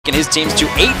and his teams to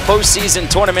 8 postseason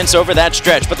tournaments over that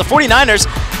stretch. But the 49ers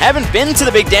haven't been to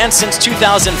the Big Dance since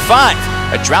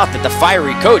 2005, a drought that the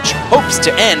fiery coach hopes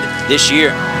to end this year.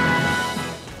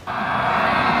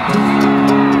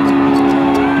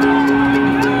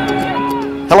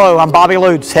 Hello, I'm Bobby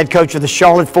Lutz, head coach of the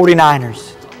Charlotte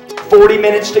 49ers. 40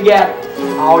 minutes together,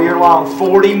 all year long,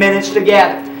 40 minutes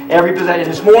together, every possession.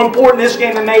 It's more important this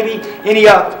game than maybe any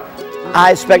other.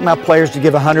 I expect my players to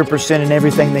give 100% in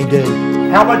everything they do.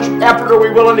 How much effort are we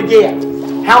willing to give?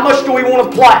 How much do we want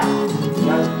to play?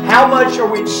 How much are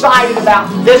we excited about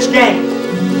this game?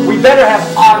 We better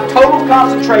have our total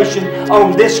concentration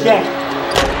on this game.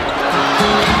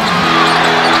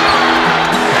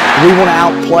 We want to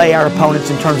outplay our opponents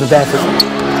in terms of effort.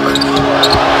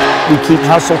 We keep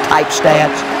hustle-type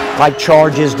stats like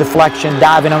charges, deflection,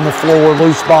 diving on the floor,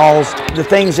 loose balls, the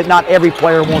things that not every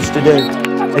player wants to do.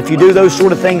 If you do those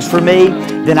sort of things for me,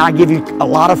 then I give you a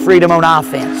lot of freedom on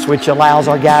offense, which allows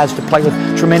our guys to play with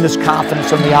tremendous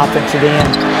confidence on the offensive end.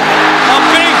 A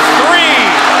big three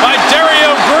by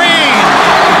Dario Green.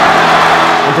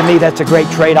 And to me, that's a great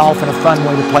trade-off and a fun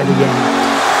way to play the game.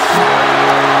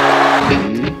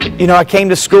 You know, I came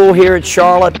to school here at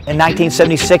Charlotte in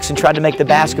 1976 and tried to make the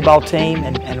basketball team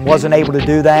and wasn't able to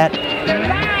do that.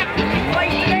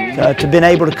 To been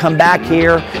able to come back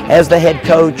here as the head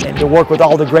coach and to work with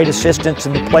all the great assistants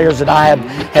and the players that I have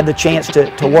had the chance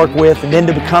to work with, and then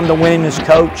to become the winningest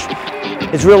coach,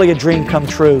 is really a dream come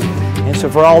true. And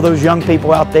so for all those young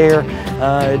people out there,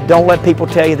 don't let people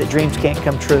tell you that dreams can't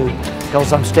come true,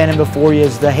 because I'm standing before you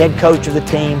as the head coach of the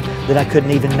team that I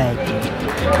couldn't even make.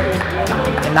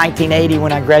 In 1980,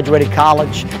 when I graduated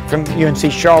college from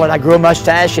UNC Charlotte, I grew a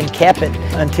mustache and kept it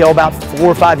until about 4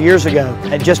 or 5 years ago.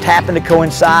 It just happened to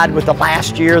coincide with the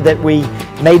last year that we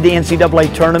made the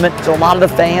NCAA tournament. So a lot of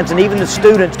the fans and even the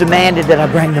students demanded that I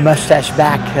bring the mustache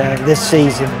back this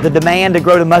season. The demand to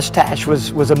grow the mustache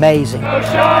was amazing.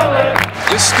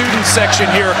 This student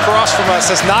section here across from us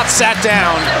has not sat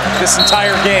down this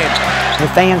entire game. The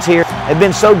fans here have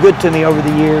been so good to me over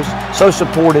the years, so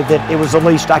supportive, that it was the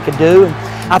least I could do.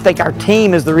 And I think our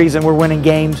team is the reason we're winning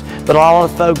games, but a lot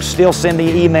of folks still send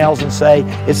me emails and say,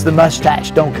 it's the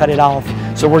mustache, don't cut it off.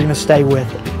 So we're going to stay with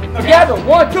it. Together,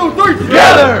 1, 2, 3,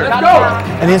 together! Let's go!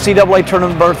 An NCAA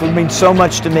tournament berth would mean so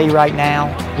much to me right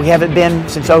now. We haven't been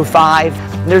since '05.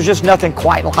 There's just nothing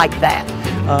quite like that,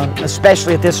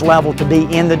 especially at this level, to be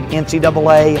in the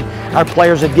NCAA. Our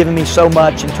players have given me so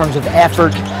much in terms of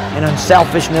effort and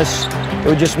unselfishness. It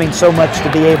would just mean so much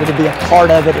to be able to be a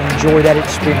part of it and enjoy that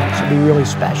experience. It'd be really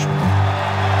special.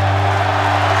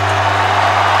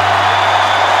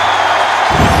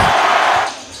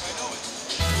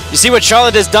 You see what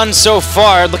Charlotte has done so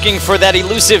far, looking for that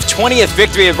elusive 20th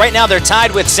victory. Right now they're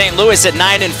tied with St. Louis at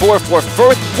 9-4 for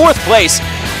fourth place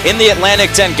in the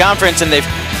Atlantic 10 Conference, and they've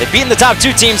beaten the top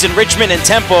 2 teams in Richmond and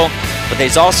Temple, but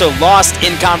they've also lost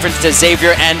in conference to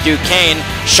Xavier and Duquesne.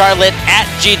 Charlotte at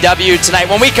GW tonight.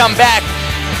 When we come back,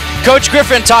 Coach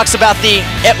Griffin talks about the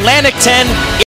Atlantic 10